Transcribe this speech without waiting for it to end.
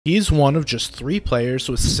He's one of just 3 players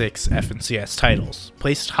with 6 FNCS titles,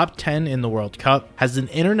 placed top 10 in the World Cup, has an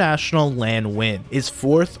international LAN win, is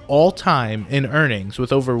 4th all-time in earnings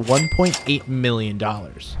with over $1.8 million.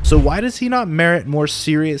 So why does he not merit more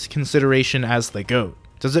serious consideration as the GOAT?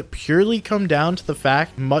 Does it purely come down to the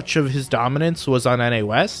fact much of his dominance was on NA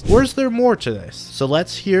West, or is there more to this? So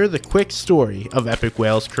let's hear the quick story of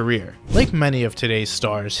Epikwhale's career. Like many of today's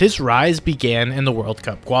stars, his rise began in the World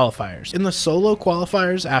Cup qualifiers. In the solo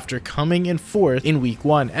qualifiers, after coming in 4th in week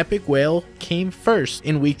 1, Epikwhale came 1st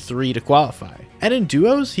in week 3 to qualify. And in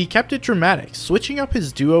duos, he kept it dramatic, switching up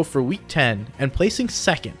his duo for week 10 and placing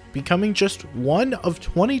 2nd, becoming just one of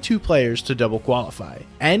 22 players to double qualify.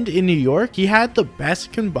 And in New York, he had the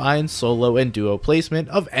best combined solo and duo placement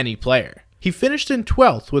of any player. He finished in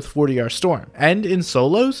 12th with 40R Storm, and in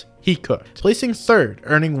solos, he cooked, placing 3rd,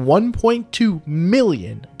 earning $1.2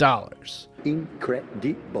 million.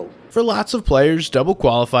 Incredible. For lots of players, double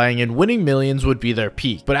qualifying and winning millions would be their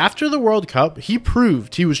peak, but after the World Cup, he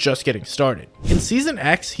proved he was just getting started. In Season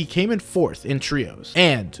X, he came in 4th in trios,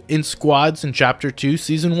 and in squads in Chapter 2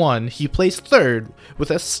 Season 1, he placed 3rd with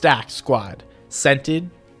a stacked squad, Scented,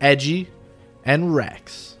 Edgy, and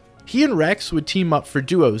Rex. He and Rex would team up for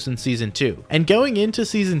duos in Season 2, and going into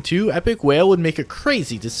Season 2, Epikwhale would make a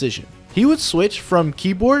crazy decision. He would switch from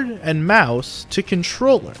keyboard and mouse to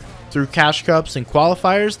controller. Through cash cups and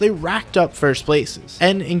qualifiers, they racked up first places.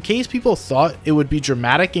 And in case people thought it would be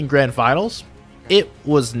dramatic in grand finals, it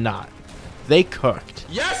was not. They cooked.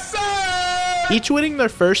 Yes, sir! Each winning their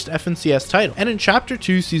first FNCS title. And in Chapter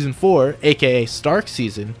 2 Season 4, aka Stark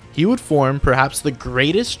Season, he would form perhaps the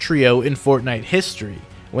greatest trio in Fortnite history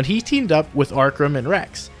when he teamed up with Arkram and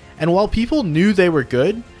Rex. And while people knew they were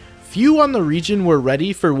good, few on the region were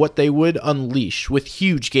ready for what they would unleash with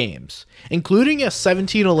huge games, including a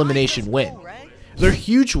 17 elimination win. Their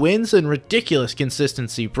huge wins and ridiculous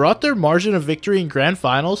consistency brought their margin of victory in grand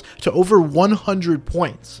finals to over 100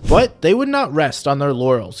 points. But they would not rest on their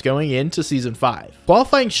laurels going into Season 5,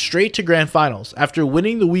 qualifying straight to grand finals after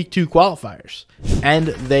winning the week 2 qualifiers. And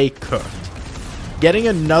they cooked, getting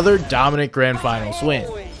another dominant grand finals win.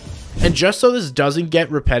 And just so this doesn't get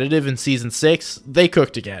repetitive in Season 6, they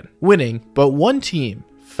cooked again, winning, but one team,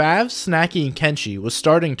 Fav, Snacky, and Kenshi, was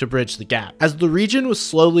starting to bridge the gap, as the region was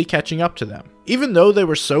slowly catching up to them. Even though they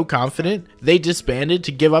were so confident, they disbanded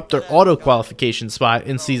to give up their auto-qualification spot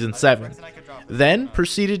in Season 7. Then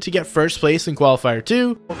proceeded to get first place in Qualifier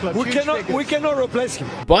 2. We cannot replace him.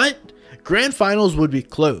 But Grand Finals would be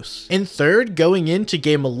close. In 3rd, going into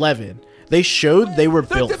Game 11, they showed they were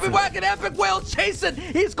built for it. Epikwhale chasing.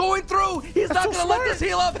 He's going through. He's not going to let this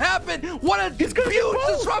heal up happen. What a huge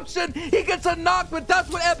disruption. He gets a knock, but that's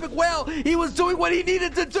what Epikwhale. He was doing what he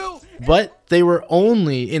needed to do. But they were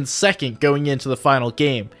only in 2nd going into the final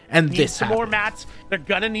game, and this happened. More mats. They're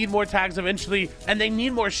gonna need more tags eventually, and they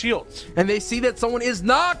need more shields. And they see that someone is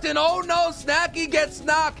knocked, and oh no, Snacky gets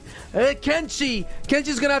knocked.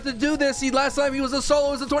 Kenchi's gonna have to do this. Last time he was a solo,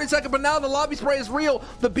 it was a 22nd, but now the lobby spray is real.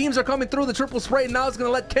 The beams are coming through, the triple spray, and now it's gonna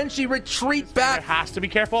let Kenshi retreat back. Has to be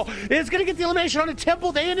careful. It's gonna get the elimination on the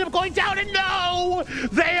temple. They ended up going down, and no!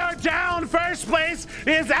 They are down. First place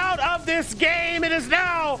is out of this game. It is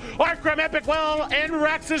now Arkram, Epikwhale, and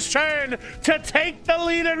Rex's turn to take the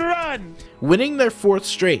lead and run. Winning their 4th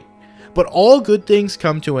straight, but all good things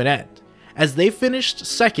come to an end, as they finished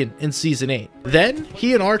 2nd in Season 8. Then,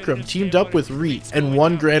 he and Arkram teamed up with Reet and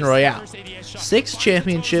won Grand Royale. 6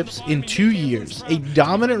 championships in 2 years, a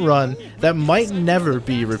dominant run that might never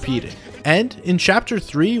be repeated. And in Chapter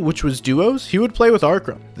 3, which was duos, he would play with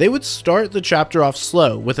Arkram. They would start the chapter off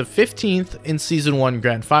slow with a 15th in Season 1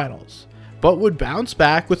 Grand Finals, but would bounce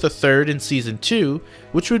back with a 3rd in Season 2,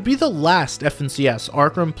 which would be the last FNCS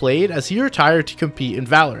Arkram played as he retired to compete in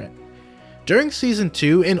Valorant. During Season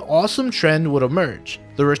 2, an awesome trend would emerge,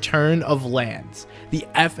 the return of LANs, the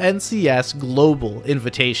FNCS Global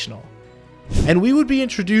Invitational. And we would be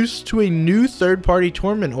introduced to a new third-party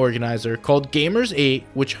tournament organizer called Gamers 8,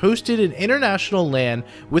 which hosted an international LAN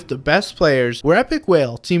with the best players, where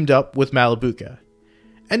Epikwhale teamed up with Malibuka.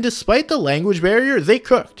 And despite the language barrier, they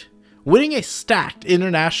cooked, winning a stacked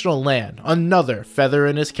international LAN, another feather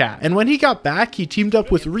in his cap. And when he got back, he teamed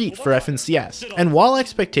up with Reet for FNCS. And while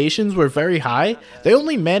expectations were very high, they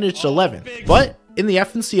only managed 11th. But In the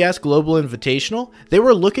FNCS Global Invitational, they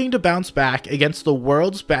were looking to bounce back against the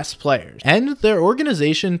world's best players, and their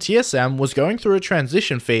organization TSM was going through a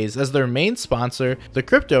transition phase as their main sponsor, the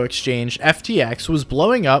crypto exchange FTX, was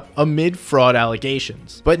blowing up amid fraud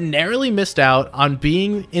allegations, but narrowly missed out on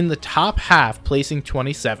being in the top half, placing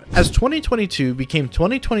 27. As 2022 became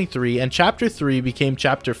 2023 and Chapter 3 became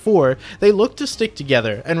Chapter 4, they looked to stick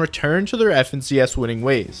together and return to their FNCS winning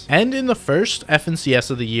ways. And in the first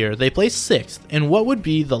FNCS of the year, they placed 6th in what would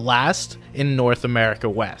be the last in North America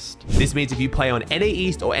West. This means if you play on NA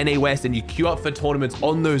East or NA West and you queue up for tournaments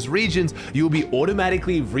on those regions, you'll be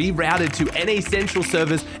automatically rerouted to NA Central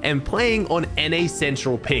servers and playing on NA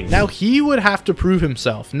Central ping. Now he would have to prove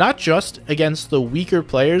himself, not just against the weaker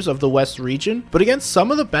players of the West region, but against some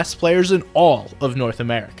of the best players in all of North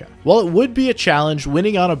America. While it would be a challenge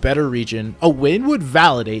winning on a better region, a win would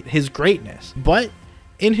validate his greatness. But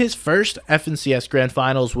in his first FNCS Grand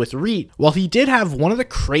Finals with Reet, while he did have one of the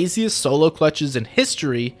craziest solo clutches in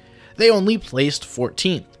history, they only placed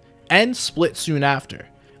 14th, and split soon after,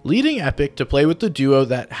 leading Epic to play with the duo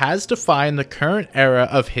that has defined the current era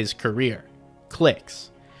of his career,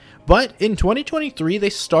 Clix. But in 2023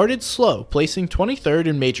 they started slow, placing 23rd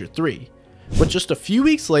in Major 3, but just a few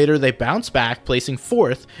weeks later they bounced back, placing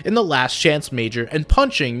 4th in the Last Chance Major and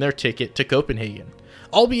punching their ticket to Copenhagen,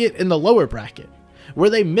 albeit in the lower bracket,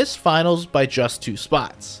 where they missed finals by just 2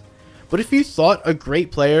 spots. But if you thought a great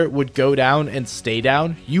player would go down and stay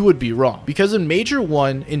down, you would be wrong, because in Major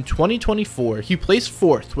 1 in 2024 he placed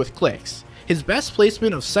 4th with Clix, his best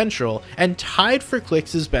placement of Central, and tied for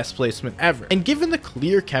Clix's best placement ever. And given the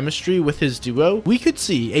clear chemistry with his duo, we could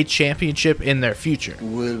see a championship in their future.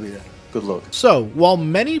 Will be there. Good luck. So, while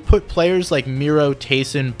many put players like Miro,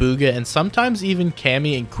 Tayson, Booga, and sometimes even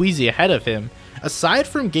Cammy and Queasy ahead of him, aside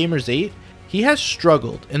from Gamers 8, he has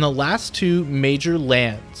struggled in the last 2 major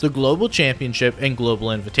lands, the Global Championship and Global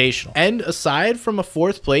Invitational. And aside from a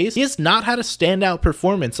 4th place, he has not had a standout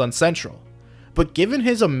performance on Central. But given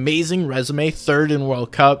his amazing resume, 3rd in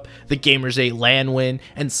World Cup, the Gamers 8 LAN win,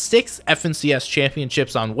 and 6 FNCS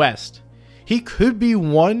championships on West, he could be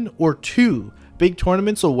 1 or 2 big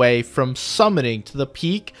tournaments away from summiting to the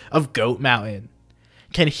peak of Goat Mountain.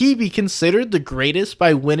 Can he be considered the greatest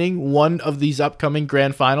by winning one of these upcoming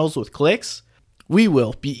Grand Finals with Clix? We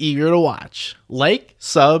will be eager to watch. Like,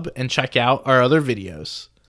 sub, and check out our other videos.